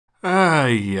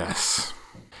Yes.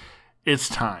 It's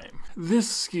time.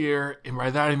 This year, and by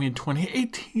that I mean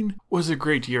 2018, was a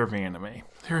great year of anime.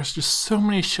 There's just so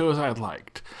many shows I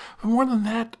liked. But more than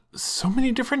that, so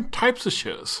many different types of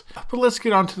shows. But let's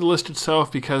get on to the list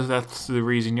itself because that's the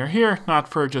reason you're here, not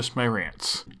for just my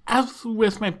rants. As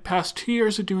with my past 2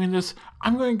 years of doing this,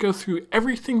 I'm going to go through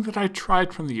everything that I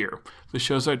tried from the year. The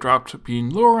shows I dropped being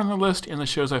lower on the list and the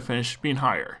shows I finished being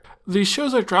higher. The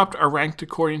shows I dropped are ranked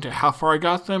according to how far I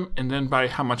got them and then by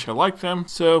how much I like them,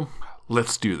 so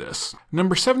let's do this.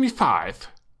 Number 75,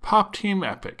 Pop Team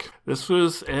Epic. This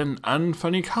was an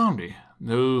unfunny comedy.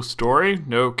 No story,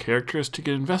 no characters to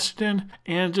get invested in,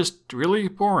 and just really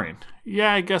boring.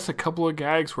 Yeah, I guess a couple of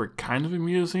gags were kind of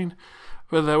amusing,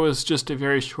 but that was just a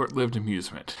very short-lived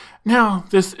amusement. Now,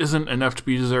 this isn't enough to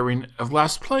be deserving of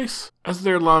last place, as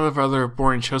there are a lot of other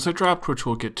boring shows I dropped, which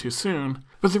we'll get to soon.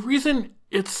 But the reason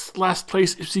it's last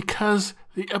place is because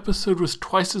the episode was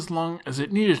twice as long as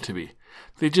it needed to be.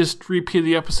 They just repeated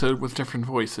the episode with different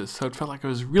voices, so it felt like I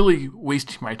was really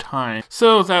wasting my time.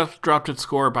 So that dropped its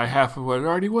score by half of what it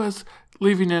already was,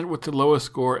 leaving it with the lowest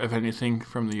score of anything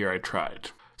from the year I tried.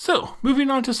 So, moving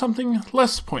on to something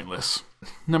less pointless.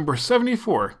 Number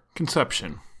 74,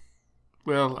 Conception.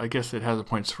 Well, I guess it has a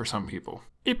points for some people.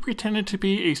 It pretended to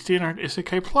be a standard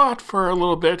isekai plot for a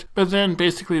little bit, but then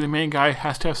basically the main guy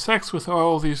has to have sex with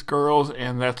all these girls,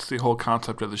 and that's the whole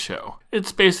concept of the show.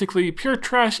 It's basically pure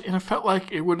trash, and it felt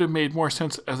like it would have made more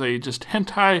sense as a just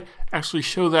hentai, actually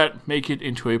show that, make it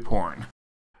into a porn.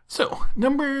 So,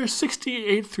 number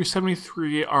 68 through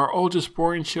 73 are all just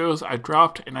boring shows I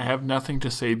dropped, and I have nothing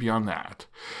to say beyond that.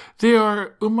 They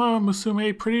are Uma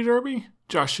Musume Pretty Derby,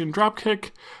 Joshin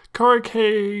Dropkick,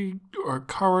 Karakai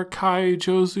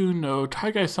Jozu no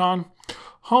Taigai-san,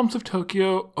 Homes of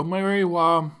Tokyo, Omere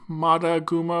wa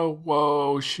Madaguma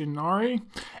wo Shinari,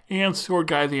 and Sword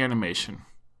Guy the Animation.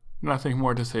 Nothing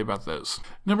more to say about those.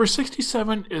 Number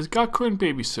 67 is Gakuen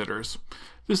Babysitters.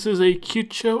 This is a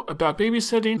cute show about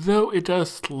babysitting, though it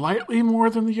does slightly more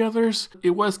than the others. It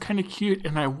was kind of cute,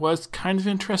 and I was kind of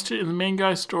interested in the main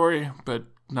guy's story, but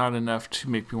not enough to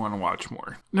make me want to watch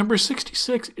more. Number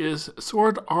 66 is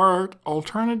Sword Art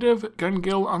Alternative Gun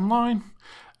Guild Online.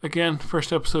 Again,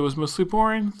 first episode was mostly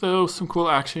boring, though some cool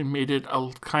action made it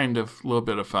a kind of little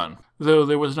bit of fun. Though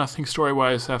there was nothing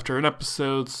story-wise after an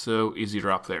episode, so easy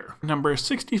drop there. Number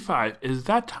 65 is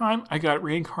That Time I Got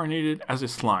Reincarnated as a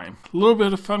Slime. A little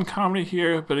bit of fun comedy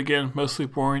here, but again, mostly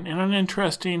boring and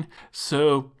uninteresting,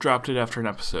 so dropped it after an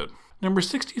episode. Number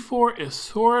 64 is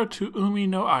Sora to Umi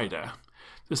no Aida.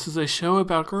 This is a show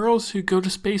about girls who go to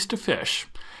space to fish.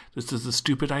 This is a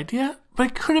stupid idea, but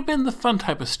it could have been the fun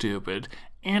type of stupid.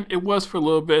 And it was for a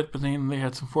little bit, but then they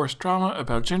had some forced drama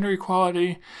about gender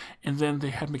equality, and then they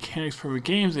had mechanics from the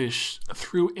games they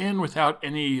threw in without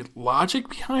any logic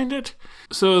behind it.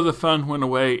 So the fun went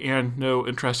away and no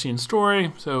interesting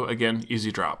story, so again,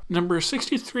 easy drop. Number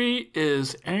 63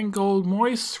 is Angol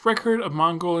Moist Record of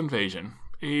Mongol Invasion,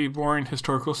 a boring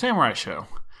historical samurai show.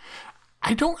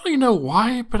 I don't really know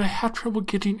why, but I have trouble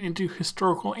getting into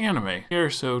historical anime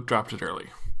here, so dropped it early.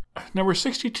 Number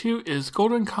 62 is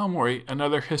Golden Kamuy,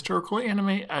 another historical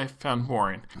anime I found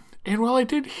boring. And while I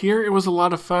did hear it was a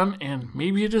lot of fun, and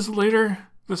maybe it is later,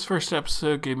 this first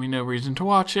episode gave me no reason to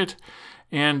watch it.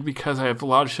 And because I have a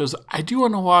lot of shows I do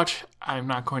want to watch, I'm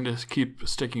not going to keep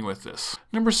sticking with this.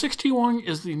 Number 61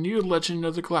 is the new Legend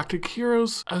of the Galactic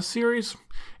Heroes series.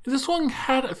 This one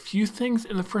had a few things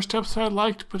in the first episode I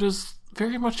liked, but is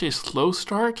very much a slow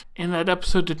start, and that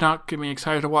episode did not get me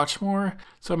excited to watch more,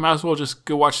 so I might as well just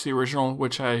go watch the original,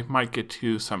 which I might get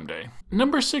to someday.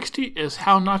 Number 60 is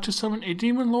How Not to Summon a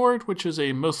Demon Lord, which is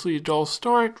a mostly dull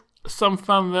start. Some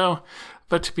fun though,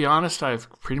 but to be honest, I've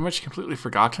pretty much completely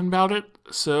forgotten about it,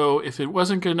 so if it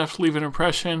wasn't good enough to leave an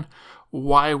impression,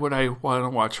 why would I want to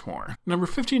watch more? Number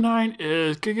 59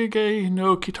 is Gegege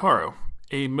no Kitaro,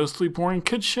 a mostly boring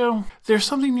kids show. There's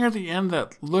something near the end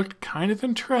that looked kind of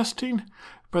interesting,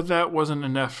 but that wasn't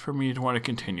enough for me to want to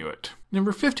continue it.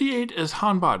 Number 58 is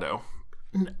Hanbado,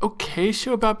 an okay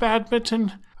show about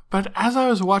badminton, but as I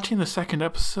was watching the second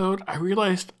episode, I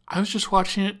realized I was just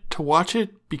watching it to watch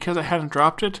it because I hadn't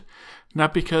dropped it,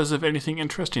 not because of anything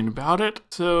interesting about it,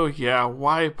 so yeah,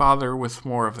 why bother with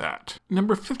more of that?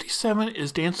 Number 57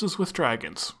 is Dances with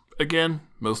Dragons. Again,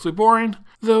 mostly boring,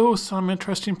 though some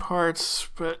interesting parts,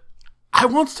 but I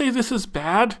won't say this is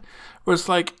bad, but it's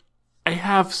like, I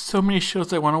have so many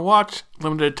shows I want to watch,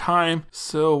 limited time,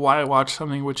 so why watch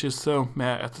something which is so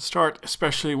meh at the start,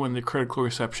 especially when the critical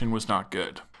reception was not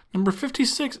good. Number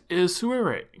 56 is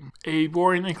Suere, a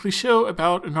boring and cliché show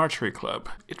about an archery club.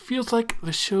 It feels like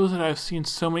the shows that I've seen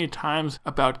so many times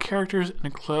about characters in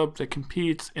a club that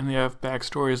competes and they have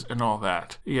backstories and all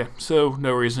that. Yeah, so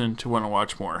no reason to want to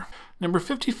watch more. Number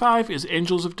 55 is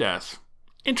Angels of Death.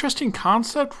 Interesting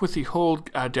concept with the whole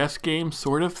death game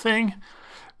sort of thing,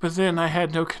 but then I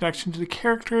had no connection to the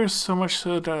characters, so much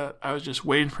so that I was just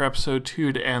waiting for episode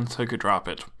 2 to end so I could drop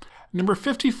it. Number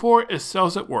 54 is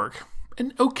Cells at Work.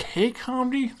 An okay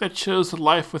comedy that shows the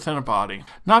life within a body.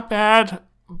 Not bad,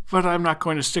 but I'm not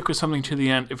going to stick with something to the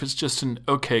end if it's just an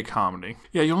okay comedy.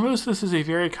 Yeah, you'll notice this is a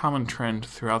very common trend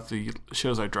throughout the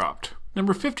shows I dropped.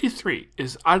 Number 53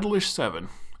 is Idolish 7.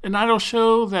 An idol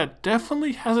show that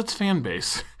definitely has its fan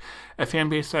base. A fan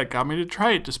base that got me to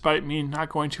try it despite me not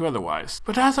going to otherwise.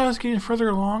 But as I was getting further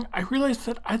along, I realized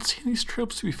that I'd seen these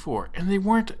tropes before, and they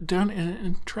weren't done in an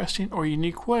interesting or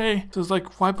unique way. So it's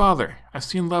like, why bother? I've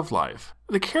seen Love Live.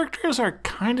 The characters are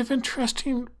kind of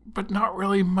interesting, but not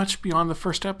really much beyond the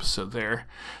first episode there.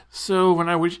 So when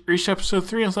I reached episode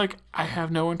 3, I was like, I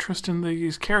have no interest in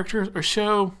these characters or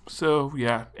show, so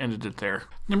yeah, ended it there.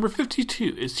 Number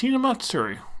 52 is Tina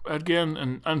Matsuri. Again,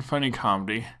 an unfunny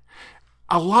comedy.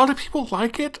 A lot of people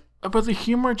like it, but the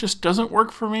humor just doesn't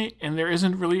work for me, and there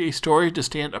isn't really a story to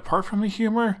stand apart from the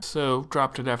humor, so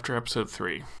dropped it after episode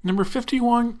 3. Number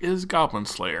 51 is Goblin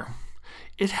Slayer.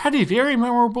 It had a very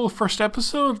memorable first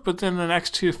episode, but then the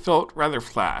next 2 felt rather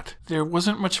flat. There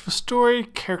wasn't much of a story,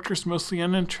 characters mostly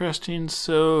uninteresting,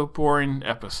 so boring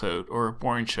episode, or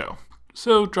boring show.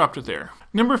 So dropped it there.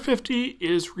 Number 50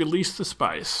 is Release the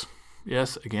Spice.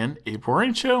 Yes, again, a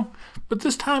boring show, but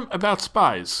this time about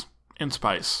spies. And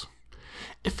spice.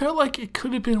 It felt like it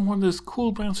could have been one of those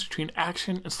cool blends between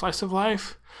action and slice of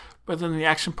life, but then the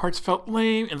action parts felt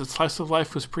lame and the slice of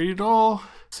life was pretty dull,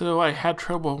 so I had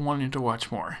trouble wanting to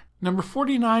watch more. Number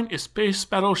 49 is Space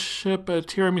Battleship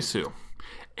Tiramisu.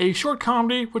 A short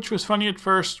comedy which was funny at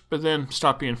first, but then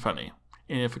stopped being funny.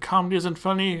 And if a comedy isn't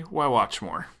funny, why watch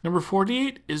more? Number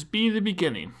 48 is Be the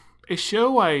Beginning. A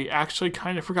show I actually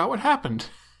kind of forgot what happened.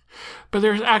 But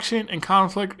there's action and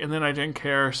conflict, and then I didn't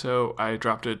care, so I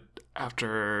dropped it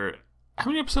after... How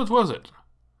many episodes was it?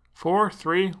 4?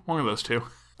 3? One of those 2.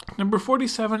 Number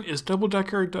 47 is Double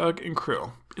Decker, Doug, and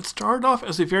Krill. It started off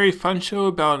as a very fun show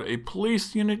about a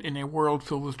police unit in a world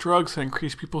filled with drugs that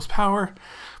increase people's power,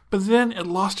 but then it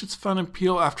lost its fun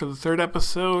appeal after the 3rd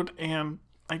episode, and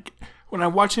when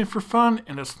I'm watching it for fun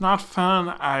and it's not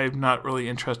fun, I'm not really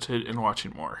interested in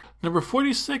watching more. Number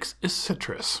 46 is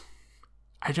Citrus.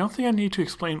 I don't think I need to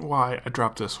explain why I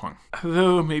dropped this one.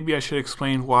 Though maybe I should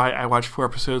explain why I watched 4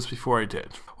 episodes before I did.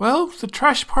 Well, the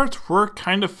trash parts were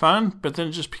kind of fun, but then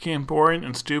it just became boring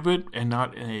and stupid, and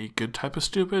not in a good type of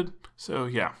stupid. So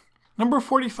yeah. Number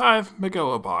 45,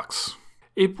 Megalobox.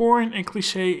 A boring and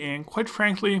cliche and, quite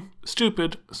frankly,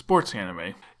 stupid sports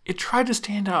anime. It tried to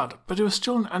stand out, but it was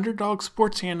still an underdog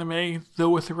sports anime, though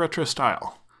with a retro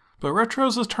style. But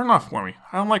retro's a turnoff for me.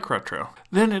 I don't like retro.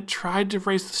 Then it tried to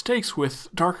raise the stakes with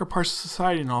darker parts of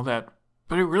society and all that,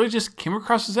 but it really just came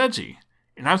across as edgy.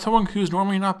 And I'm someone who's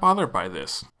normally not bothered by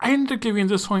this. I ended up giving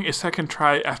this one a second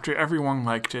try after everyone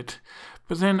liked it,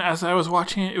 but then as I was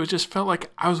watching it, it just felt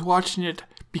like I was watching it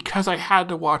because I had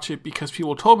to watch it because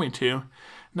people told me to,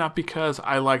 not because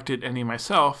I liked it any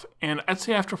myself, and I'd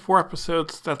say after 4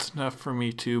 episodes, that's enough for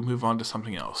me to move on to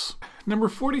something else. Number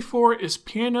 44 is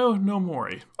Piano no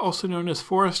Mori, also known as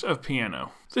Forest of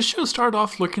Piano. This show started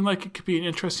off looking like it could be an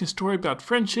interesting story about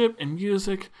friendship and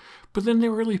music, but then they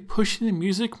were really pushing the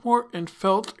music more and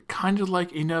felt kind of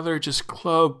like another just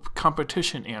club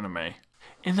competition anime.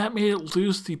 And that made it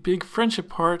lose the big friendship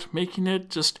part, making it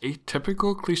just a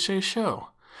typical cliche show.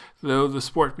 Though the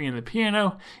sport being the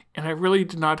piano, and I really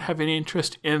did not have any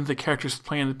interest in the characters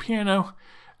playing the piano,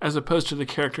 as opposed to the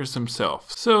characters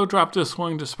themselves. So dropped this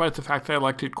one despite the fact that I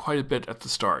liked it quite a bit at the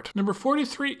start. Number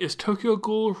 43 is Tokyo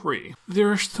Ghoul Re.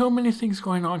 There are so many things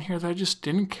going on here that I just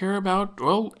didn't care about,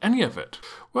 well, any of it.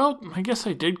 Well, I guess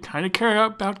I did kind of care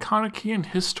about Kaneki and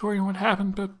his story and what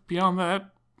happened, but beyond that,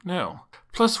 no.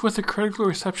 Plus, with the critical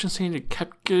reception saying it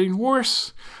kept getting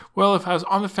worse, well, if I was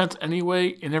on the fence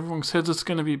anyway and everyone says it's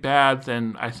going to be bad,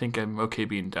 then I think I'm okay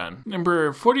being done.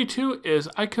 Number 42 is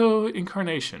Aiko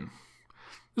Incarnation.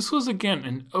 This was, again,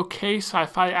 an okay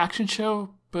sci-fi action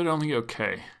show, but only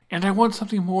okay. And I want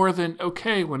something more than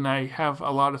okay when I have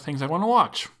a lot of things I want to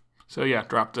watch. So yeah,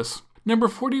 drop this. Number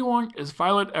 41 is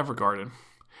Violet Evergarden.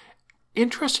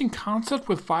 Interesting concept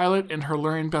with Violet and her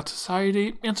learning about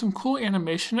society, and some cool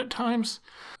animation at times,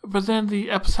 but then the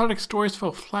episodic stories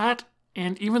fell flat,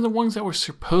 and even the ones that were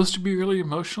supposed to be really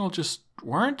emotional just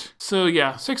weren't. So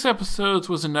yeah, 6 episodes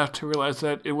was enough to realize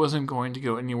that it wasn't going to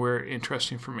go anywhere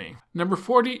interesting for me. Number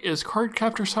 40 is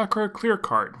Cardcaptor Sakura Clear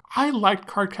Card. I liked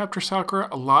Cardcaptor Sakura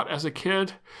a lot as a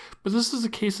kid, but this is a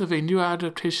case of a new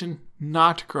adaptation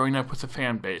not growing up with a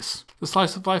fan base. The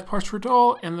slice of life parts were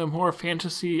dull, and the more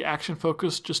fantasy action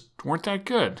focus just weren't that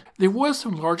good. There was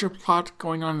some larger plot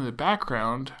going on in the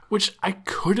background, which I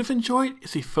could have enjoyed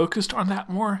if they focused on that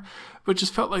more, but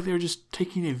just felt like they were just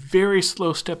taking a very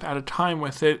slow step at a time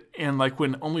with it, and like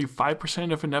when only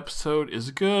 5% of an episode is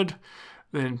good,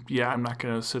 then yeah, I'm not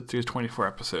going to sit through 24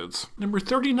 episodes. Number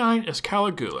 39 is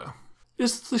Caligula.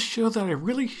 This is the show that I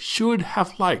really should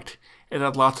have liked. It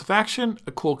had lots of action,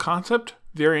 a cool concept,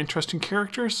 very interesting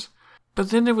characters, but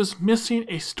then it was missing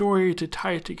a story to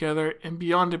tie it together, and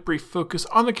beyond a brief focus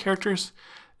on the characters,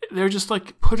 they're just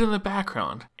like put in the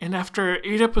background. And after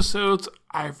 8 episodes,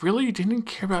 I really didn't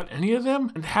care about any of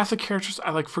them, and half the characters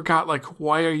I like forgot, like,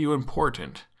 why are you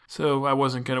important? So I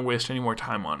wasn't going to waste any more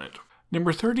time on it.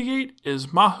 Number 38 is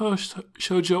Mahou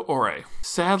Shoujo Ore.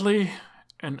 Sadly,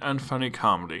 an unfunny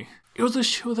comedy. It was a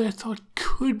show that I thought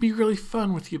could be really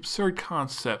fun with the absurd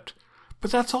concept,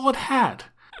 but that's all it had.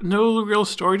 No real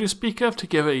story to speak of to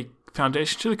give a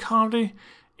foundation to the comedy,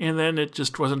 and then it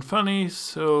just wasn't funny,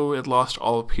 so it lost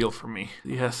all appeal for me.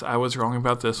 Yes, I was wrong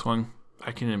about this one.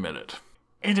 I can admit it.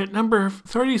 And at number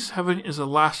 37 is the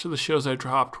last of the shows I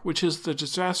dropped, which is The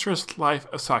Disastrous Life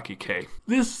of Saki K.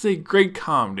 This is a great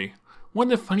comedy. One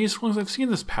of the funniest ones I've seen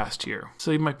this past year.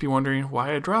 So you might be wondering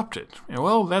why I dropped it. And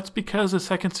well, that's because the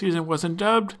second season wasn't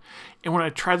dubbed, and when I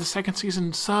tried the second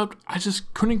season subbed, I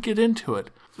just couldn't get into it.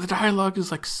 The dialogue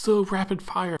is like so rapid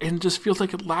fire, and just feels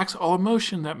like it lacks all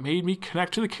emotion that made me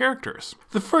connect to the characters.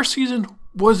 The first season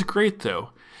was great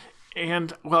though,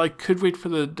 and while I could wait for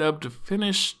the dub to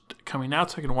finish coming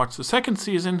out so I can watch the second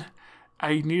season,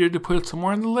 I needed to put it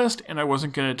somewhere on the list, and I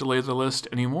wasn't going to delay the list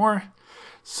anymore.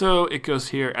 So it goes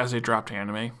here as a dropped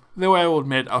anime, though I will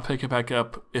admit I'll pick it back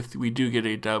up if we do get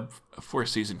a dub for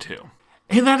season 2.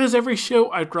 And that is every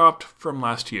show I dropped from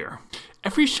last year.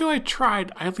 Every show I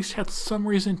tried, I at least had some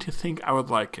reason to think I would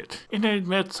like it. And I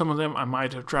admit some of them I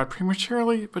might have dropped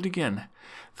prematurely, but again,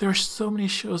 there are so many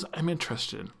shows I'm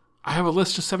interested in. I have a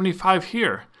list of 75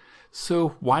 here,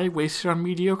 so why waste it on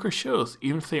mediocre shows,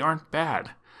 even if they aren't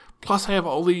bad? Plus, I have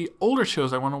all the older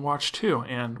shows I want to watch too,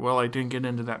 and well, I didn't get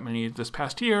into that many this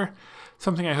past year,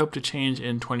 something I hope to change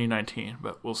in 2019,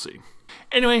 but we'll see.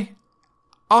 Anyway,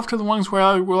 off to the ones where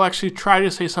I will actually try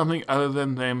to say something other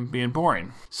than them being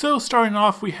boring. So, starting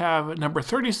off, we have number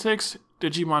 36,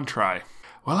 Digimon Tri.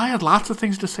 Well, I had lots of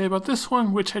things to say about this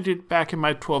one, which I did back in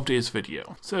my 12 days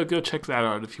video, so go check that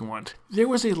out if you want. There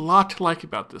was a lot to like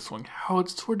about this one, how it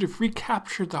sort of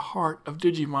recaptured the heart of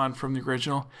Digimon from the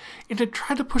original, and it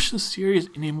tried to push the series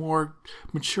in a more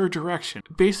mature direction,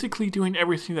 basically doing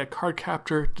everything that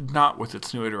Cardcaptor did not with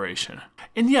its new iteration.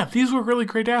 And yeah, these were really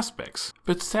great aspects,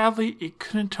 but sadly it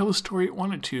couldn't tell the story it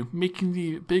wanted to, making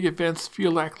the big events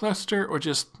feel lackluster or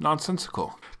just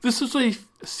nonsensical. This was a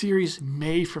series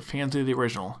made for fans of the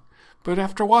original, but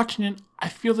after watching it, I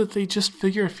feel that they just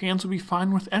figured fans would be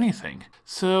fine with anything.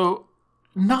 So,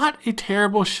 not a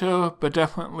terrible show, but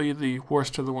definitely the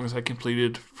worst of the ones I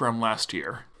completed from last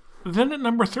year. Then at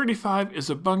number 35 is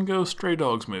a Bungo Stray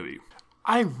Dogs movie.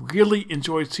 I really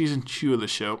enjoyed season 2 of the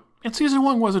show, and season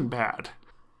 1 wasn't bad.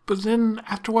 But then,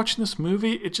 after watching this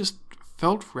movie, it just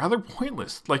felt rather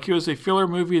pointless, like it was a filler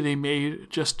movie they made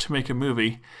just to make a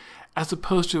movie, as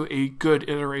opposed to a good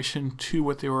iteration to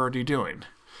what they were already doing.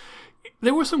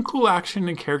 There was some cool action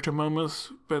and character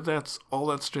moments, but that's all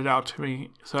that stood out to me,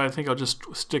 so I think I'll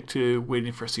just stick to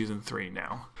waiting for season 3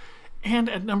 now. And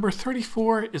at number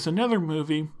 34 is another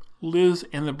movie, Liz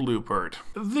and the Bluebird.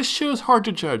 This show is hard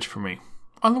to judge for me.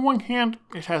 On the one hand,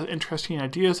 it has interesting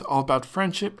ideas all about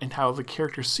friendship and how the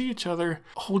characters see each other,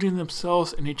 holding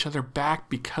themselves and each other back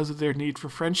because of their need for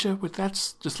friendship, but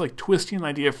that's just like twisting the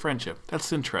idea of friendship.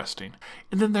 That's interesting.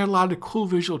 And then there are a lot of cool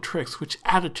visual tricks which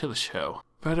added to the show.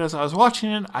 But as I was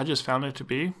watching it, I just found it to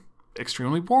be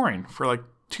extremely boring for like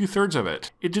 2/3 of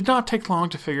it. It did not take long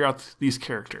to figure out these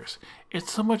characters.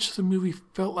 It's so much the movie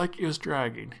felt like it was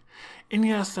dragging. And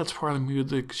yes, that's part of the mood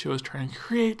the show is trying to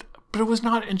create, but it was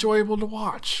not enjoyable to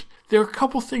watch. There were a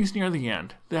couple things near the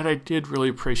end that I did really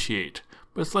appreciate,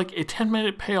 but it's like a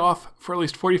 10-minute payoff for at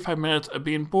least 45 minutes of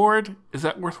being bored. Is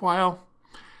that worthwhile?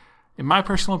 In my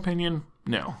personal opinion,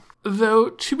 no. Though,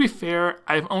 to be fair,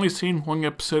 I've only seen one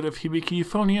episode of Hibiki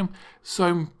Euphonium, so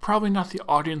I'm probably not the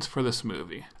audience for this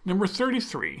movie. Number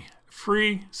 33,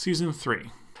 Free Season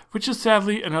 3, which is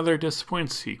sadly another disappointing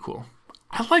sequel.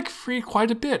 I like Free quite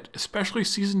a bit, especially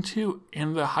season 2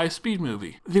 and the High Speed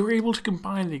movie. They were able to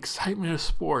combine the excitement of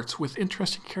sports with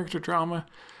interesting character drama,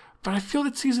 but I feel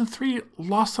that season 3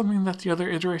 lost something that the other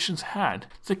iterations had.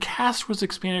 The cast was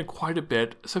expanded quite a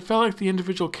bit, so it felt like the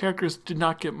individual characters did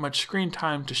not get much screen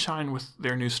time to shine with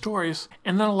their new stories,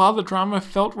 and then a lot of the drama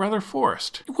felt rather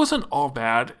forced. It wasn't all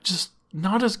bad, just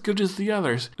not as good as the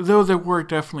others, though there were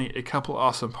definitely a couple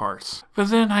awesome parts. But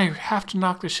then I have to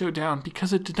knock the show down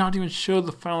because it did not even show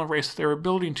the final race they were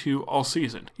building to all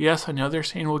season. Yes, I know they're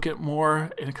saying we'll get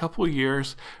more in a couple of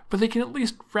years, but they can at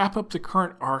least wrap up the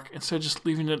current arc instead of just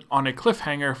leaving it on a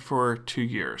cliffhanger for 2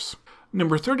 years.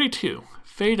 Number 32,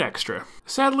 Fate Extra.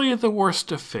 Sadly, the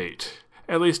worst of Fate.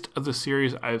 At least of the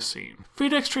series I've seen.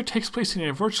 Fate Extra takes place in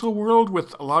a virtual world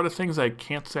with a lot of things I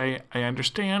can't say I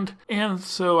understand, and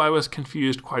so I was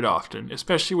confused quite often,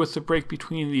 especially with the break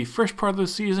between the first part of the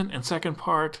season and second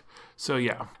part. So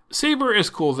yeah. Saber is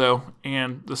cool though,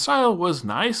 and the style was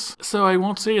nice, so I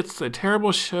won't say it's a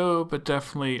terrible show, but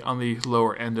definitely on the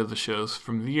lower end of the shows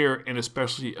from the year, and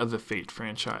especially of the Fate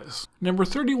franchise. Number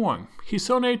 31,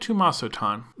 Hisone to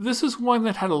Masotan. This is one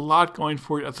that had a lot going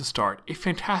for it at the start, a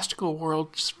fantastical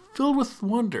world just filled with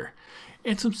wonder,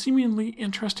 and some seemingly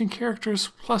interesting characters,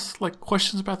 plus like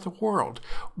questions about the world,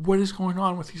 what is going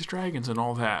on with these dragons and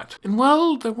all that. And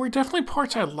well, there were definitely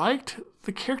parts I liked.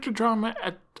 The character drama,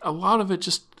 a lot of it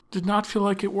just did not feel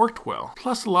like it worked well.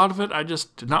 Plus, a lot of it, I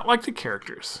just did not like the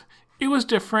characters. It was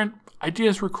different,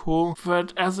 ideas were cool,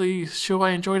 but as a show I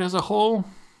enjoyed as a whole,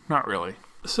 not really.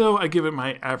 So I give it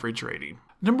my average rating.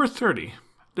 Number 30,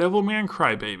 Devilman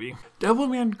Crybaby.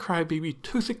 Devilman Crybaby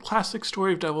took the classic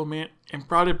story of Devilman and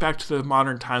brought it back to the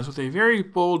modern times with a very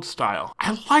bold style.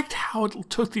 I liked how it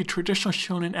took the traditional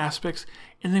shonen aspects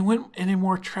and they went in a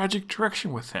more tragic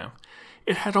direction with them.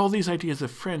 It had all these ideas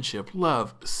of friendship,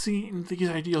 love, seeing these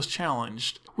ideals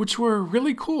challenged, which were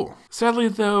really cool. Sadly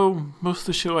though, most of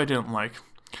the show I didn't like.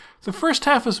 The first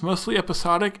half was mostly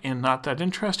episodic and not that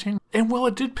interesting, and while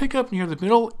it did pick up near the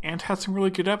middle and had some really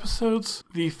good episodes,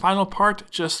 the final part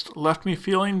just left me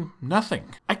feeling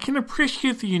nothing. I can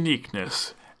appreciate the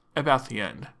uniqueness about the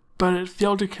end, but it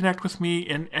failed to connect with me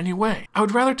in any way. I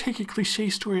would rather take a cliche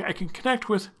story I can connect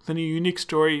with than a unique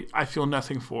story I feel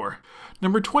nothing for.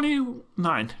 Number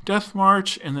 29, Death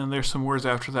March, and then there's some words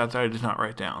after that I did not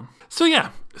write down. So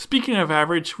yeah, speaking of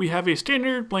average, we have a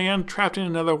standard land trapped in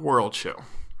another world show.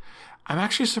 I'm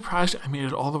actually surprised I made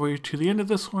it all the way to the end of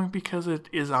this one because it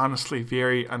is honestly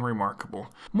very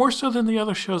unremarkable. More so than the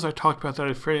other shows I talked about that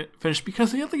I finished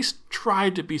because they at least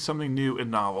tried to be something new and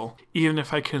novel, even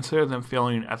if I consider them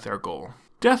failing at their goal.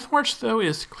 Death March though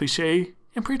is cliche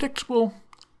and predictable,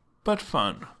 but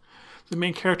fun. The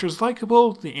main character is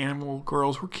likable, the animal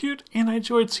girls were cute, and I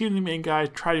enjoyed seeing the main guy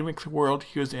try to make the world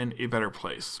he was in a better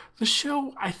place. The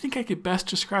show I think I could best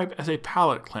describe as a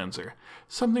palate cleanser,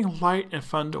 something light and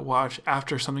fun to watch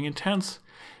after something intense,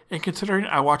 and considering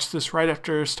I watched this right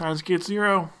after Steins Gate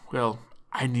Zero, well,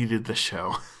 I needed the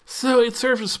show. So it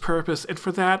served its purpose, and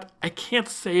for that, I can't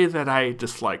say that I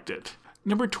disliked it.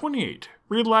 Number 28,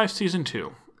 Real Life Season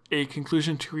 2. A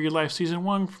conclusion to Real Life Season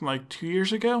 1 from like 2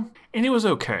 years ago, and it was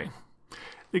okay.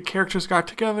 The characters got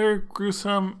together, grew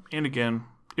some, and again,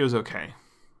 it was okay.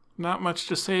 Not much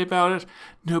to say about it,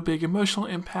 no big emotional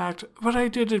impact, but I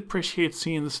did appreciate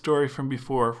seeing the story from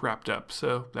before wrapped up,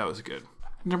 so that was good.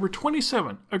 Number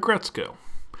 27, Aggretsuko.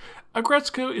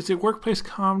 Aggretsuko is a workplace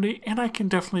comedy, and I can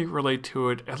definitely relate to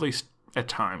it, at least at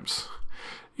times.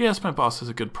 Yes, my boss is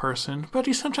a good person, but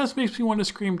he sometimes makes me want to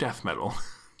scream death metal.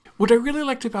 What I really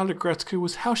liked about Aggretsuko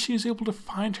was how she is able to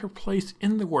find her place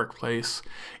in the workplace,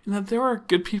 and that there are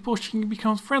good people she can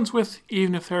become friends with,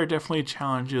 even if there are definitely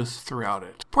challenges throughout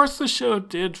it. Parts of the show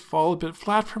did fall a bit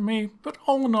flat for me, but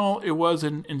all in all, it was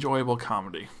an enjoyable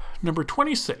comedy. Number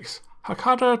 26,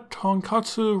 Hakata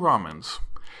Tonkatsu Ramens.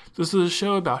 This is a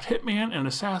show about hitman and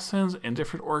assassins and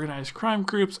different organized crime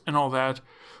groups and all that,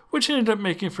 which ended up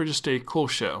making for just a cool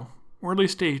show, or at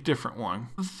least a different one.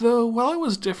 Though, while it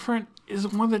was different, is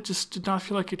one that just did not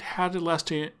feel like it had a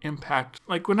lasting impact.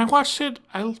 Like, when I watched it,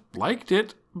 I liked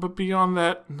it, but beyond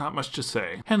that, not much to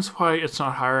say. Hence why it's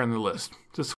not higher on the list.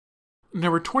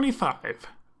 Number 25,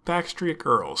 Backstreet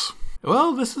Girls.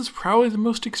 Well, this is probably the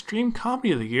most extreme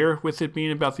comedy of the year, with it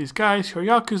being about these guys who are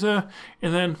Yakuza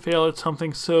and then fail at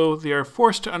something, so they are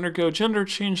forced to undergo gender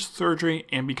change surgery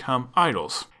and become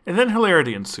idols. And then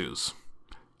hilarity ensues.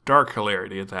 Dark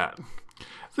hilarity at that.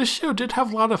 The show did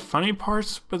have a lot of funny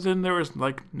parts, but then there was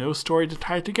like no story to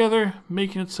tie it together,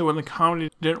 making it so when the comedy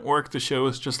didn't work, the show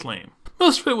was just lame.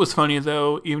 Most of it was funny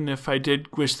though, even if I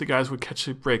did wish the guys would catch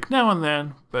a break now and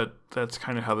then, but that's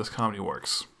kind of how this comedy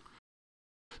works.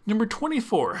 Number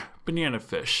 24, Banana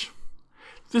Fish.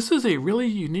 This is a really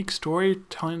unique story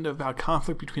telling about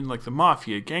conflict between like the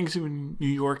mafia, gangs in New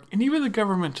York, and even the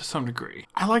government to some degree.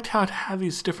 I liked how it had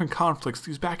these different conflicts,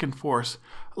 these back and forths,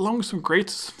 along with some great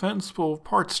suspenseful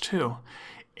parts too.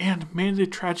 And many of the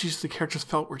tragedies the characters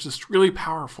felt were just really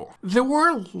powerful. There were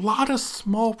a lot of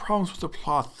small problems with the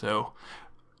plot though,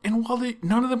 and while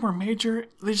none of them were major,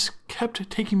 they just kept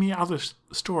taking me out of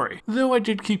the story. Though I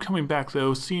did keep coming back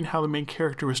though, seeing how the main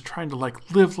character was trying to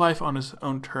like live life on his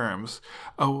own terms,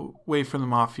 away from the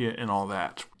mafia and all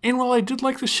that. And while I did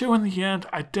like the show in the end,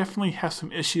 I definitely have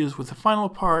some issues with the final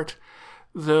part,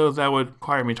 though that would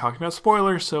require me talking about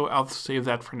spoilers, so I'll save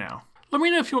that for now. Let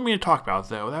me know if you want me to talk about it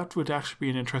though, that would actually be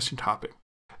an interesting topic.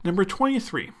 Number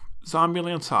 23,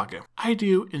 Zombieland Saga. I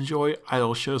do enjoy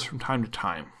idol shows from time to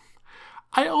time.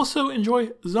 I also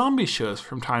enjoy zombie shows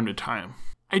from time to time.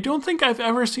 I don't think I've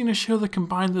ever seen a show that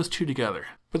combined those two together,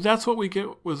 but that's what we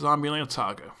get with Zombieland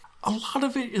Saga. A lot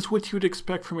of it is what you would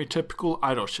expect from a typical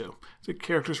idol show. The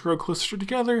characters grow closer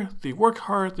together, they work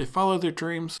hard, they follow their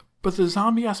dreams, but the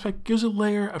zombie aspect gives a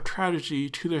layer of tragedy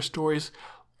to their stories,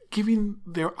 giving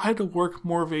their idol work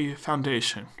more of a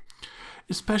foundation,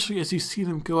 especially as you see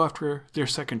them go after their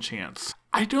second chance.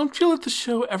 I don't feel that the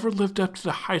show ever lived up to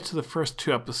the heights of the first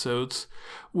 2 episodes,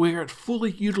 where it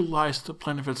fully utilized the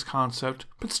plan of its concept,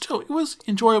 but still, it was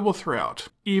enjoyable throughout,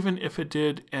 even if it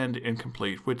did end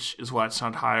incomplete, which is why it's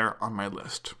not higher on my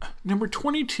list. Number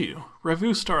 22,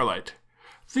 Revue Starlight.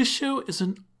 This show is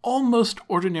an almost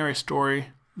ordinary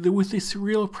story, though with a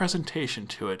surreal presentation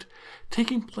to it,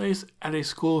 taking place at a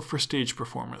school for stage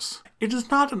performance. It is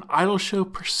not an idol show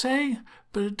per se,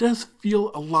 but it does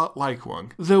feel a lot like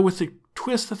one, though with the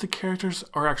twist that the characters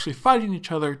are actually fighting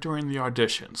each other during the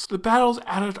auditions. The battles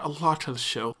added a lot to the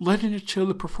show, letting it show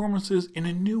the performances in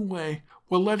a new way,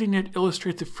 while letting it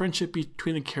illustrate the friendship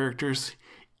between the characters,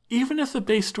 even if the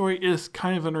base story is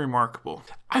kind of unremarkable.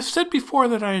 I've said before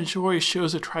that I enjoy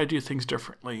shows that try to do things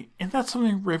differently, and that's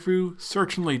something Revue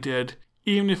certainly did,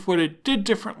 even if what it did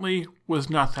differently was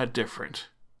not that different,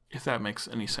 if that makes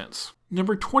any sense.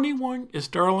 Number 21 is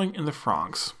Darling in the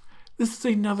Franxx. This is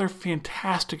another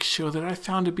fantastic show that I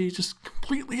found to be just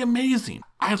completely amazing.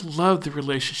 I love the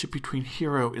relationship between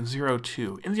Hero and Zero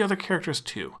Two, and the other characters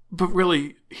too. But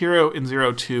really, Hero and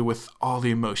Zero Two with all the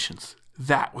emotions.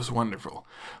 That was wonderful.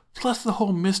 Plus the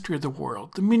whole mystery of the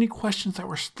world, the many questions that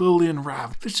were slowly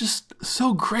unraveled. It's just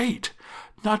so great.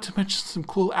 Not to mention some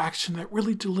cool action that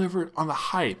really delivered on the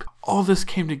hype. All this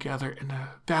came together in a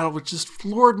battle which just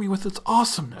floored me with its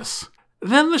awesomeness.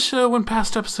 Then the show went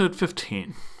past episode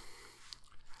 15.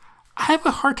 I have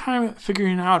a hard time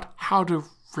figuring out how to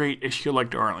rate a show like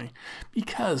Darling,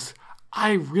 because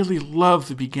I really love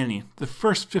the beginning. The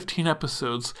first 15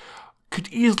 episodes could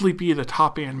easily be the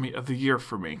top anime of the year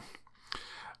for me.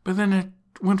 But then it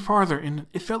went farther and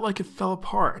it felt like it fell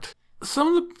apart.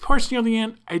 Some of the parts near the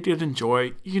end I did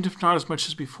enjoy, even if not as much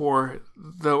as before,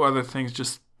 though other things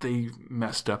just, they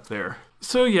messed up there.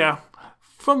 So yeah,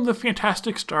 from the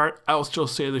fantastic start, I'll still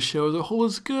say the show as a whole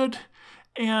is good,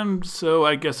 and so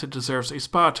I guess it deserves a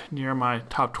spot near my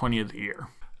top 20 of the year.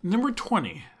 Number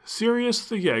 20, Sirius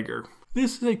the Jaeger.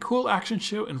 This is a cool action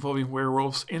show involving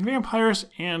werewolves and vampires,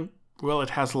 and well,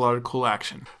 it has a lot of cool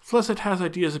action. Plus, it has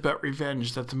ideas about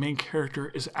revenge that the main character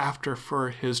is after for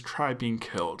his tribe being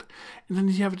killed. And then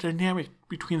you have a dynamic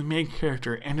between the main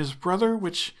character and his brother,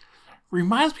 which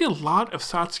reminds me a lot of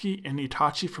Satsuki and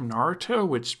Itachi from Naruto,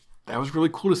 which that was really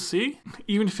cool to see.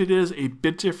 Even if it is a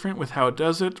bit different with how it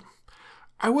does it.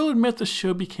 I will admit the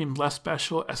show became less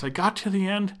special as I got to the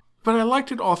end, but I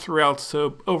liked it all throughout,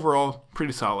 so overall,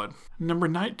 pretty solid. Number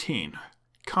 19,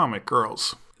 Comic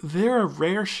Girls. There are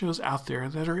rare shows out there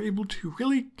that are able to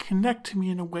really connect to me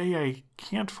in a way I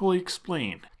can't fully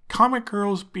explain. Comic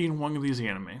Girls being one of these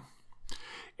anime.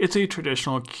 It's a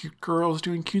traditional cute girls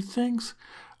doing cute things,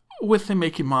 with them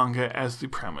making manga as the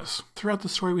premise. Throughout the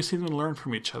story we see them learn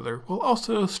from each other, while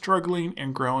also struggling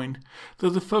and growing, though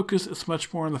the focus is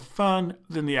much more on the fun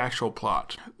than the actual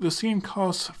plot. The seeing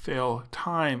cause fail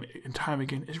time and time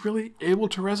again is really able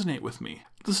to resonate with me.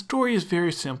 The story is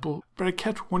very simple, but I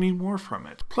kept wanting more from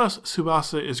it. Plus,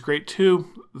 Tsubasa is great too,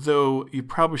 though you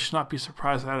probably should not be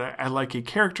surprised that I like a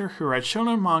character who writes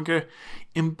shonen manga,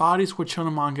 embodies what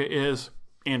shonen manga is,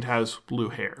 and has blue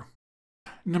hair.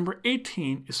 Number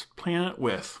 18 is Planet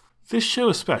With. This show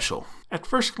is special. At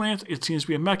first glance, it seems to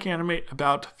be a mech anime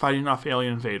about fighting off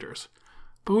alien invaders.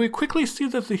 But we quickly see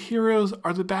that the heroes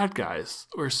are the bad guys,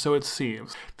 or so it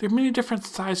seems. There are many different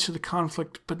sides to the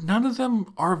conflict, but none of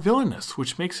them are villainous,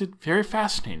 which makes it very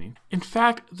fascinating. In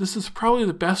fact, this is probably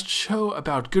the best show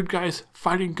about good guys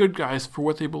fighting good guys for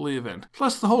what they believe in.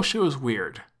 Plus, the whole show is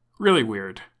weird. Really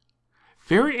weird.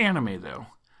 Very anime, though.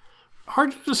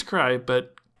 Hard to describe,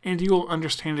 and you will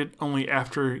understand it only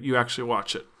after you actually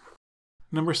watch it.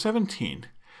 Number 17.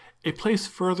 A place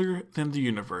further than the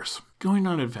universe. Going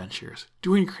on adventures,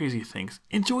 doing crazy things,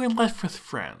 enjoying life with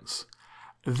friends.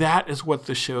 That is what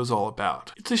the show is all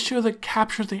about. It's a show that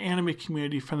captured the anime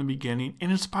community from the beginning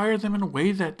and inspired them in a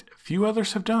way that few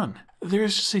others have done. There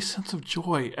is just a sense of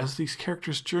joy as these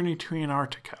characters journey to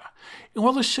Antarctica. And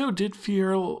while the show did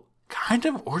feel kind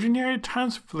of ordinary at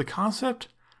times for the concept,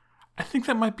 I think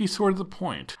that might be sort of the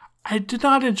point. I did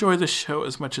not enjoy the show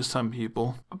as much as some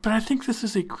people, but I think this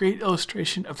is a great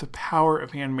illustration of the power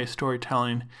of anime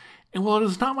storytelling, and while it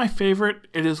is not my favorite,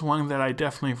 it is one that I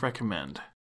definitely recommend.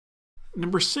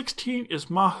 Number 16 is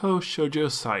Mahou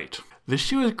Shoujo Site. This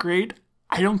show is great.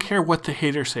 I don't care what the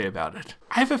haters say about it.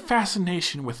 I have a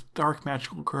fascination with dark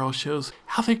magical girl shows,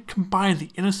 how they combine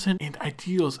the innocent and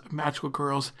ideals of magical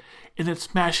girls and then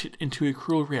smash it into a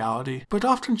cruel reality, but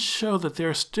often show that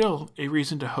there is still a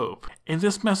reason to hope. And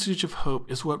this message of hope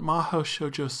is what Mahou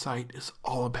Shoujo Site is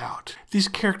all about. These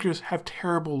characters have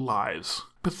terrible lives,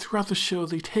 but throughout the show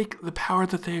they take the power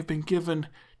that they have been given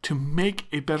to make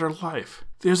a better life.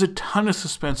 There's a ton of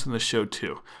suspense in the show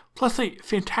too, plus a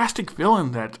fantastic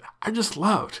villain that I just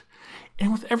loved.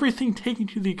 And with everything taken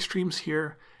to the extremes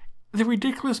here, the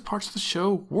ridiculous parts of the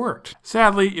show worked.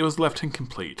 Sadly, it was left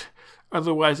incomplete.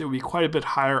 Otherwise, it would be quite a bit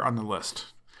higher on the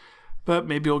list. But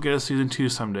maybe we'll get a season 2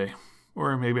 someday.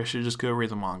 Or maybe I should just go read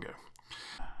the manga.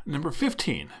 Number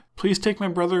 15. Please Take My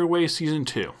Brother Away Season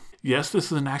 2. Yes,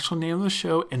 this is an actual name of the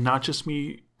show and not just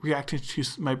me reacting to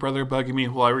my brother bugging me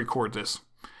while I record this.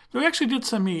 Though he actually did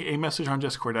send me a message on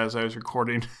Discord as I was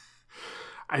recording.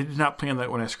 I did not plan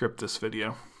that when I scripted this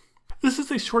video. This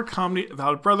is a short comedy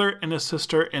about a brother and his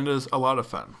sister and is a lot of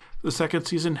fun. The second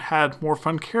season had more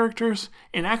fun characters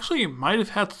and actually might have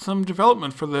had some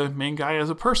development for the main guy as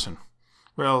a person.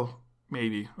 Well,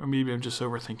 maybe. Or maybe I'm just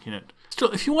overthinking it.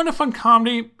 Still, if you want a fun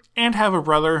comedy and have a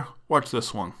brother, watch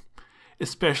this one.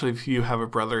 Especially if you have a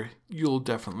brother, you'll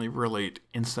definitely relate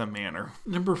in some manner.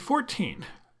 Number 14.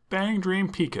 Bang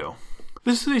Dream Pico.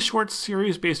 This is a short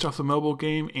series based off the mobile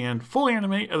game and full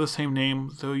anime of the same name,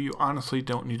 though you honestly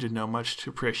don't need to know much to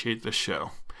appreciate this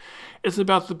show. It's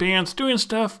about the bands doing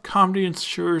stuff, comedy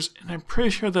ensures, and I'm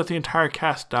pretty sure that the entire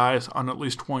cast dies on at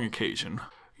least one occasion.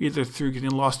 Either through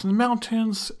getting lost in the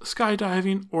mountains,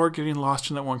 skydiving, or getting lost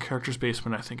in that one character's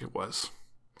basement, I think it was.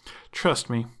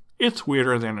 Trust me, it's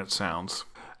weirder than it sounds.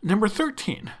 Number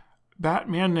 13.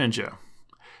 Batman Ninja.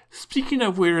 Speaking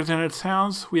of weirder than it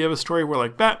sounds, we have a story where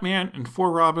like Batman and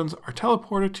 4 Robins are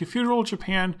teleported to feudal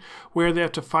Japan where they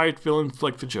have to fight villains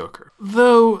like the Joker.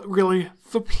 Though, really,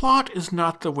 the plot is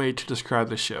not the way to describe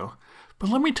the show. But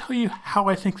let me tell you how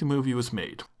I think the movie was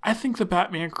made. I think the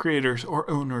Batman creators or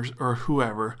owners or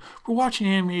whoever were watching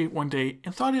anime one day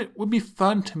and thought it would be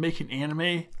fun to make an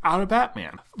anime out of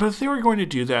Batman. But if they were going to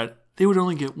do that, they would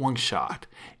only get one shot.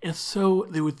 And so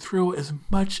they would throw as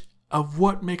much of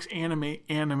what makes anime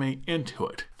into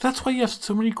it. That's why you have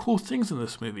so many cool things in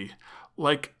this movie.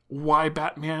 Like why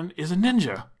Batman is a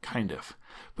ninja, kind of.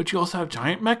 But you also have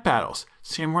giant mech battles,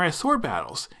 samurai sword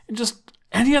battles, and just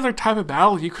any other type of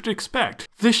battle you could expect.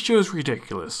 This show is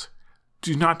ridiculous.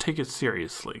 Do not take it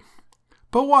seriously.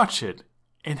 But watch it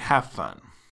and have fun.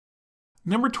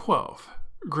 Number 12.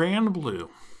 Grand Blue.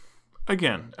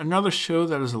 Again, another show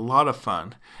that is a lot of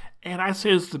fun. And I'd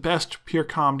say it's the best pure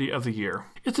comedy of the year.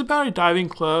 It's about a diving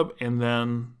club and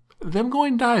then them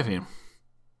going diving.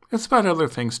 It's about other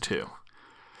things too.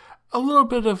 A little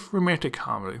bit of romantic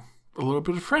comedy, a little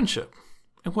bit of friendship,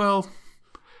 and well,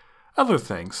 other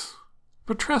things.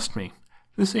 But trust me,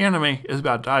 this anime is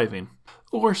about diving,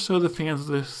 or so the fans of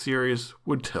this series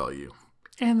would tell you.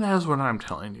 And that is what I'm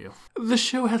telling you. The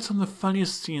show had some of the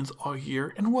funniest scenes all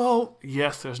year, and well,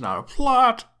 yes, there's not a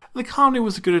plot. The comedy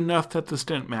was good enough that this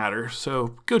didn't matter,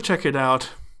 so go check it out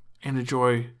and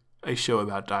enjoy a show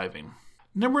about diving.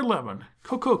 Number 11,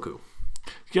 Kokoku.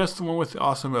 Yes, the one with the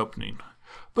awesome opening.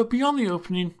 But beyond the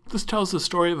opening, this tells the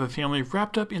story of a family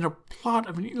wrapped up in a plot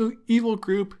of an evil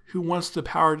group who wants the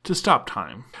power to stop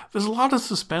time. There's a lot of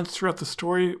suspense throughout the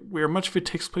story where much of it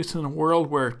takes place in a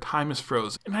world where time is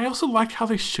frozen. And I also liked how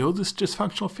they showed this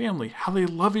dysfunctional family, how they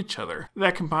love each other.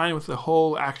 That combined with the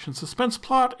whole action suspense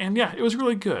plot, and yeah, it was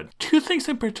really good. 2 things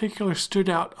in particular stood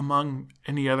out among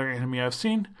any other anime I've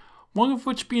seen, one of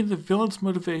which being the villain's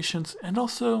motivations and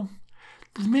also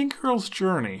the main girl's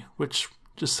journey, which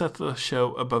just set the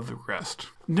show above the rest.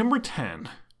 Number 10,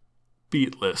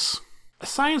 Beatless.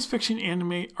 Science fiction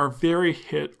anime are very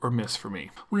hit or miss for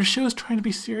me. When a show is trying to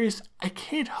be serious, I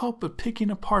can't help but picking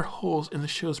apart holes in the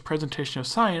show's presentation of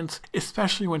science,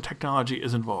 especially when technology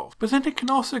is involved. But then it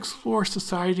can also explore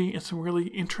society in some really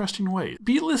interesting ways.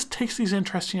 Beatless takes these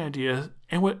interesting ideas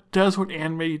and what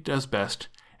anime does best.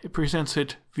 It presents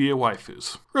it via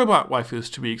waifus. Robot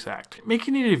waifus, to be exact.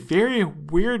 Making it a very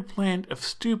weird blend of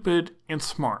stupid and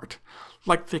smart.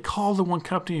 Like they call the one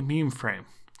company Meme Frame.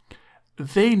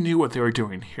 They knew what they were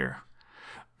doing here.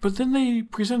 But then they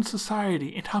present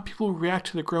society and how people react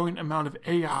to the growing amount of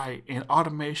AI and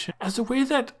automation as a way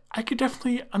that I could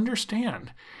definitely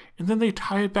understand. And then they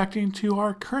tie it back into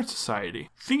our current society,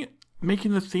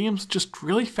 making the themes just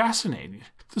really fascinating.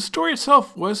 The story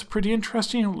itself was pretty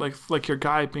interesting, like your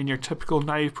guy being your typical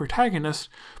naive protagonist,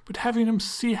 but having him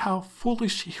see how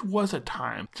foolish he was at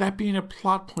times, that being a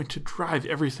plot point to drive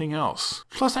everything else.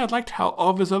 Plus, I liked how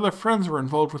all of his other friends were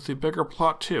involved with the bigger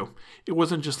plot too. It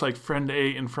wasn't just like friend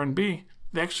A and friend B,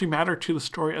 they actually mattered to the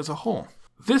story as a whole.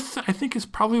 This, I think, is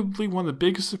probably one of the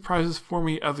biggest surprises for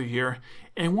me of the year,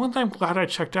 and one that I'm glad I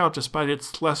checked out despite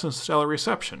its less than stellar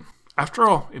reception. After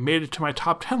all, it made it to my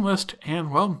top 10 list,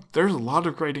 and well, there's a lot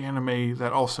of great anime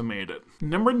that also made it.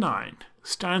 Number 9,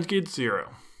 Steins Gate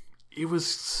Zero. It was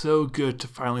so good to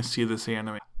finally see this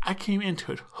anime. I came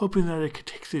into it hoping that it could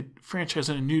take the franchise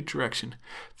in a new direction,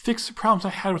 fix the problems I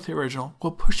had with the original,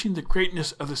 while pushing the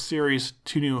greatness of the series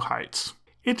to new heights.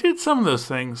 It did some of those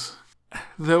things,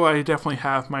 though I definitely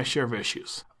have my share of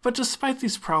issues. But despite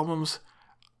these problems,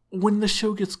 when the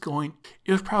show gets going,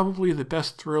 it was probably the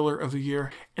best thriller of the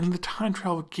year, and the time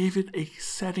travel gave it a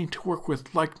setting to work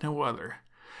with like no other.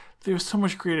 There was so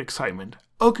much great excitement.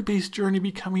 Okabe's journey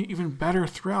becoming even better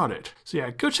throughout it. So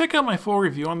yeah, go check out my full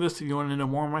review on this if you want to know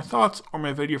more of my thoughts or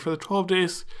my video for the 12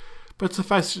 days, but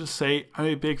suffice it to say, I'm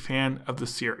a big fan of the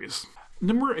series.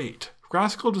 Number 8,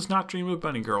 Rascal Does Not Dream of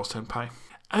Bunny Girl Senpai.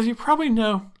 As you probably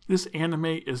know, this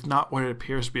anime is not what it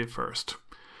appears to be at first.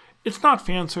 It's not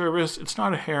fan service, it's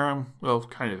not a harem, well,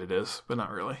 kind of it is, but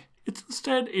not really. It's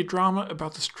instead a drama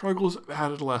about the struggles of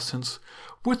adolescence,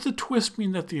 with the twist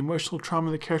being that the emotional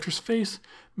trauma the characters face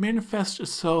manifests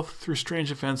itself through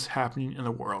strange events happening in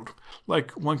the world, like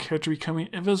one character becoming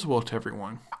invisible to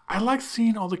everyone. I like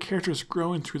seeing all the characters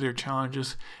growing through their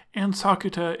challenges, and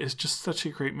Sakuta is just such a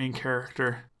great main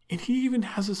character. And he even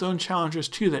has his own challenges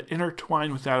too that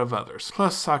intertwine with that of others.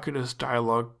 Plus Sakuta's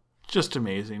dialogue, just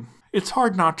amazing. It's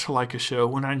hard not to like a show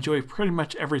when I enjoy pretty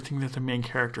much everything that the main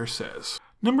character says.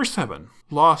 Number 7,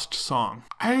 Lost Song.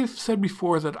 I've said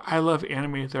before that I love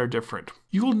anime that are different.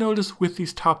 You will notice with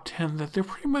these top 10 that they're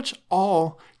pretty much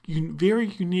all very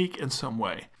unique in some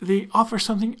way. They offer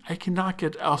something I cannot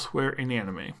get elsewhere in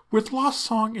anime. With Lost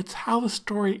Song, it's how the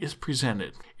story is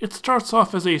presented. It starts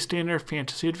off as a standard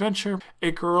fantasy adventure.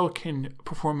 A girl can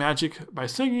perform magic by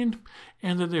singing,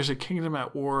 and then there's a kingdom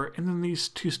at war, and then these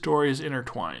two stories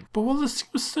intertwine. But while this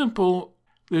seems simple,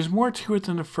 there's more to it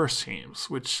than it first seems,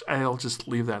 which I'll just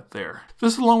leave that there.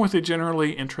 This, along with a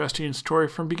generally interesting story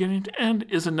from beginning to end,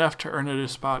 is enough to earn it a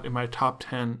spot in my top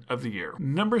 10 of the year.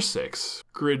 Number 6,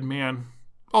 Gridman,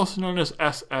 also known as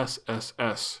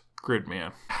SSSS,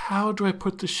 Gridman. How do I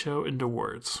put the show into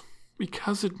words?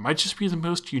 Because it might just be the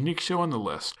most unique show on the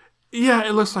list. Yeah,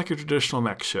 it looks like a traditional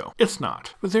mech show. It's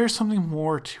not, but there's something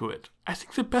more to it. I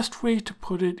think the best way to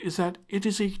put it is that it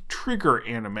is a trigger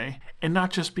anime, and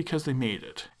not just because they made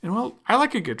it. And well, I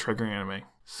like a good trigger anime,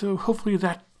 so hopefully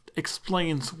that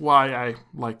explains why I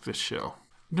like this show.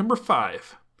 Number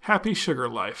 5, Happy Sugar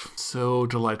Life. So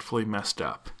delightfully messed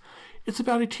up. It's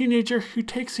about a teenager who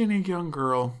takes in a young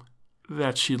girl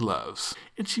that she loves,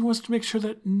 and she wants to make sure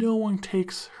that no one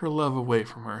takes her love away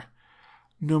from her,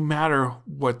 no matter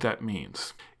what that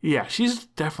means. Yeah, she's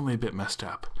definitely a bit messed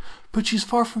up, but she's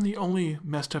far from the only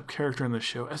messed up character in the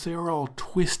show, as they are all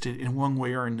twisted in one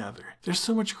way or another. There's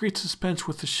so much great suspense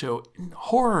with the show, and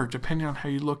horror depending on how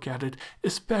you look at it,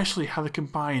 especially how they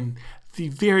combine the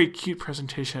very cute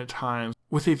presentation at times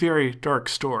with a very dark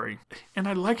story. And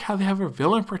I like how they have a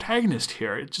villain protagonist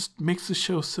here. It just makes the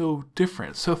show so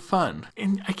different, so fun.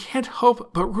 And I can't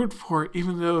help but root for her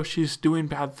even though she's doing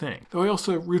bad things. Though I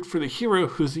also root for the hero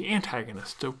who's the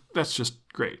antagonist, so that's just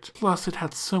great. Plus, it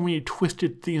had so many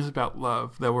twisted themes about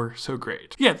love that were so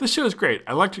great. Yeah, this show is great.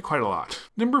 I liked it quite a lot.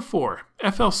 Number 4,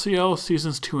 FLCL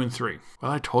Seasons 2 and 3.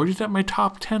 Well, I told you that my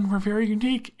top 10 were very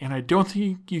unique, and I don't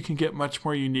think you can get much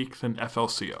more unique than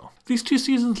FLCL. These two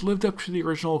seasons lived up to the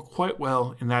original quite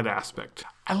well in that aspect.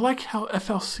 I like how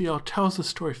FLCL tells a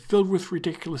story filled with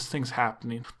ridiculous things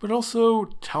happening, but also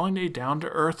telling a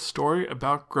down-to-earth story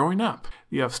about growing up.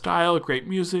 You have style, great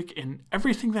music, and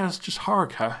everything that is just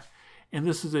Haruka, and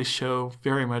this is a show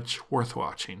very much worth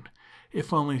watching,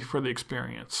 if only for the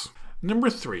experience. Number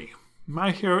 3,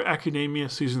 My Hero Academia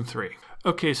Season 3.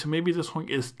 Okay, so maybe this one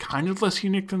is kind of less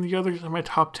unique than the others in my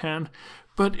top 10,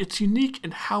 but it's unique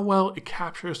in how well it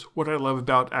captures what I love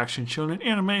about action shonen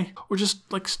anime, or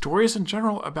just like stories in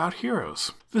general about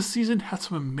heroes. This season had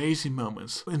some amazing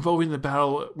moments involving the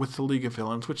battle with the League of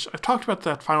Villains, which I've talked about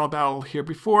that final battle here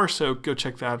before, so go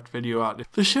check that video out.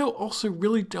 The show also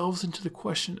really delves into the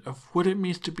question of what it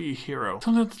means to be a hero,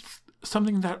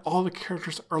 something that all the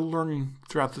characters are learning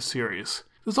throughout the series.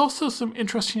 There's also some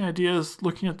interesting ideas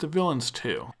looking at the villains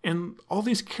too, and all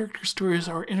these character stories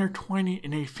are intertwining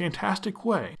in a fantastic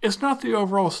way. It's not the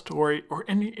overall story or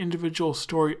any individual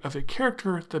story of a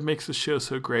character that makes the show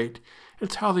so great,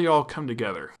 it's how they all come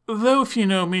together. Though if you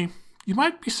know me, you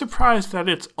might be surprised that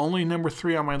it's only number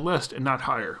 3 on my list and not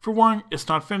higher. For one, it's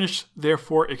not finished,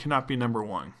 therefore it cannot be number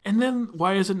 1. And then,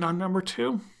 why is it not number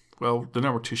 2? Well, the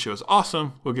number 2 show is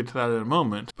awesome, we'll get to that in a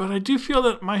moment, but I do feel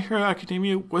that My Hero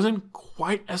Academia wasn't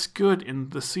quite as good in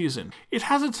the season. It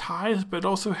has its highs, but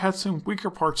also had some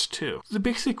weaker parts too. The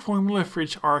basic formula for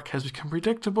each arc has become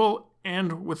predictable,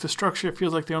 and with the structure it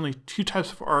feels like the only 2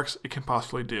 types of arcs it can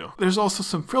possibly do. There's also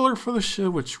some filler for the show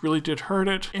which really did hurt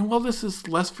it, and while this is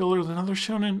less filler than other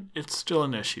shonen, it's still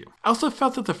an issue. I also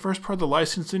felt that the first part of the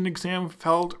licensing exam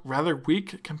felt rather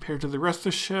weak compared to the rest of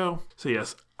the show, so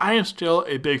yes, I am still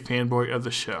a big fanboy of the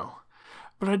show,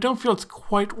 but I don't feel it's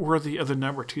quite worthy of the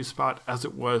number 2 spot as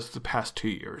it was the past 2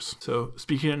 years. So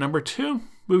speaking of number 2,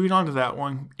 moving on to that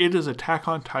one, it is Attack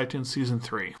on Titan Season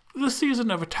 3. This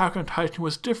season of Attack on Titan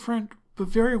was different, but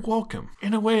very welcome.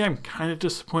 In a way, I'm kind of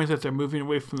disappointed that they're moving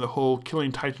away from the whole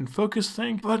Killing Titan focus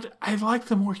thing, but I like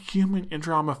the more human and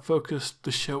drama focused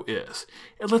the show is.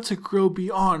 It lets it grow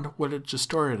beyond what it just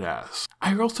started as.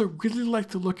 I also really like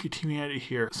the look of humanity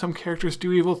here. Some characters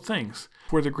do evil things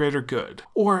for the greater good,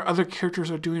 or other characters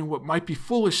are doing what might be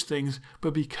foolish things,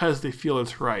 but because they feel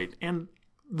it's right. And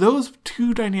those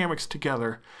 2 dynamics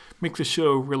together make the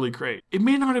show really great. It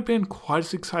may not have been quite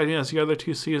as exciting as the other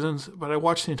 2 seasons, but I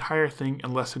watched the entire thing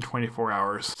in less than 24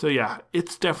 hours. So yeah,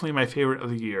 it's definitely my favorite of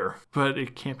the year, but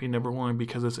it can't be number 1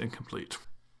 because it's incomplete.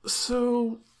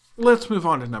 So let's move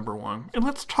on to number 1, and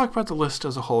let's talk about the list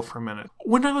as a whole for a minute.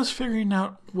 When I was figuring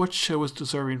out what show was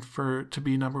deserving to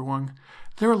be number 1,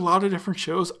 there are a lot of different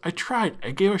shows I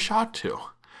gave a shot to.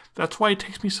 That's why it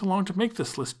takes me so long to make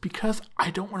this list, because I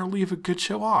don't want to leave a good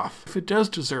show off if it does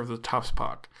deserve the top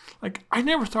spot. Like, I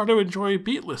never thought I would enjoy a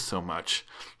beat list so much.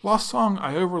 Lost Song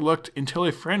I overlooked until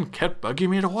a friend kept bugging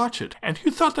me to watch it. And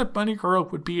who thought that Bunny Girl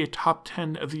would be a top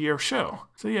 10 of the year show?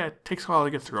 So yeah, it takes a while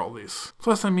to get through all these.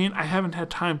 Plus, I haven't had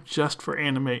time just for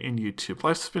anime and YouTube.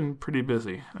 Life's been pretty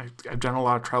busy. I've done a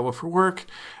lot of travel for work,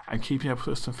 I'm keeping up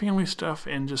with some family stuff,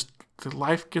 and just the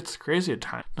life gets crazy at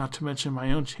times. Not to mention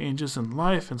my own changes in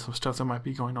life and some stuff that might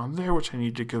be going on there, which I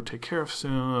need to go take care of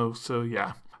soon. So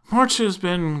yeah. March has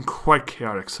been quite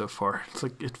chaotic so far. It's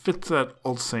like it fits that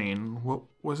old saying. What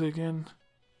was it again?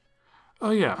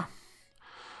 Oh yeah.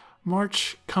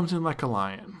 March comes in like a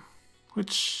lion.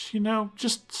 Which,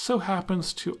 just so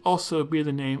happens to also be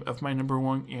the name of my number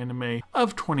 1 anime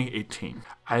of 2018.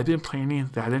 I've been planning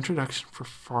that introduction for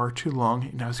far too long,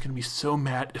 and I was going to be so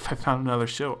mad if I found another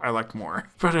show I liked more.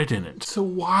 But I didn't. So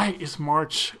why is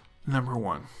March number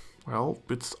 1? Well,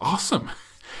 it's awesome.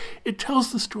 It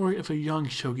tells the story of a young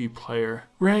shogi player,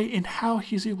 Ray, and how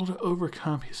he's able to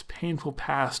overcome his painful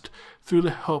past through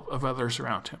the help of others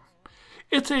around him.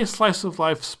 It's a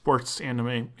slice-of-life sports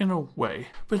anime, in a way,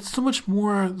 but it's so much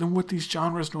more than what these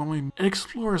genres normally make. It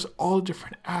explores all the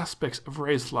different aspects of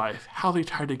Ray's life, how they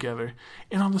tie together,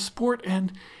 and on the sport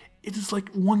end, it is like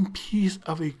one piece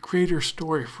of a greater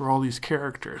story for all these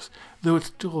characters, though it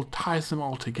still ties them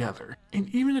all together. And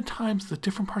even at times, the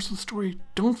different parts of the story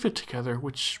don't fit together,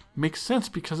 which makes sense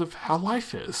because of how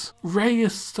life is. Ray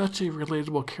is such a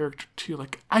relatable character too.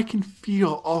 Like, I can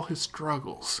feel all his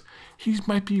struggles. He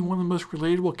might be one of the most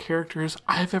relatable characters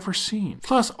I've ever seen.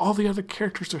 Plus, all the other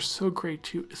characters are so great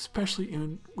too, especially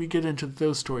when we get into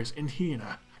those stories in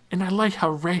Hina. And I like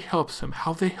how Ray helps him,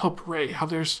 how they help Ray, how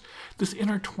there's this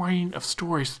intertwining of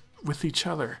stories with each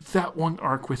other. That one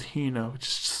arc with Hino, which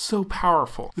is just so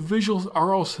powerful. The visuals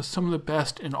are also some of the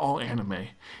best in all anime.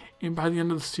 And by the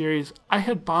end of the series, I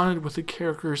had bonded with the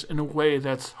characters in a way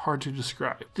that's hard to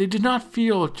describe. They did not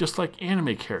feel just like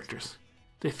anime characters.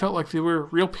 They felt like they were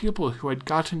real people who I'd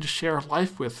gotten to share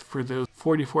life with for those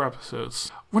 44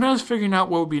 episodes. When I was figuring out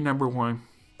what would be number 1,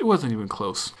 it wasn't even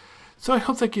close. So I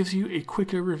hope that gives you a quick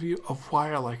overview of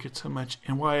why I like it so much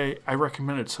and why I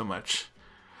recommend it so much.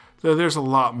 Though there's a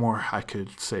lot more I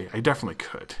could say. I definitely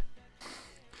could.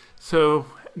 So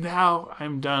now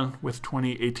I'm done with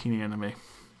 2018 anime.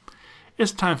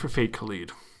 It's time for Fate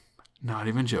Khalid. Not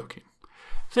even joking.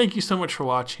 Thank you so much for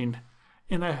watching,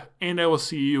 and I will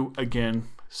see you again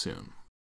soon.